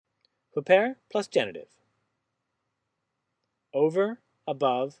Prepare plus genitive. Over,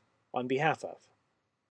 above, on behalf of.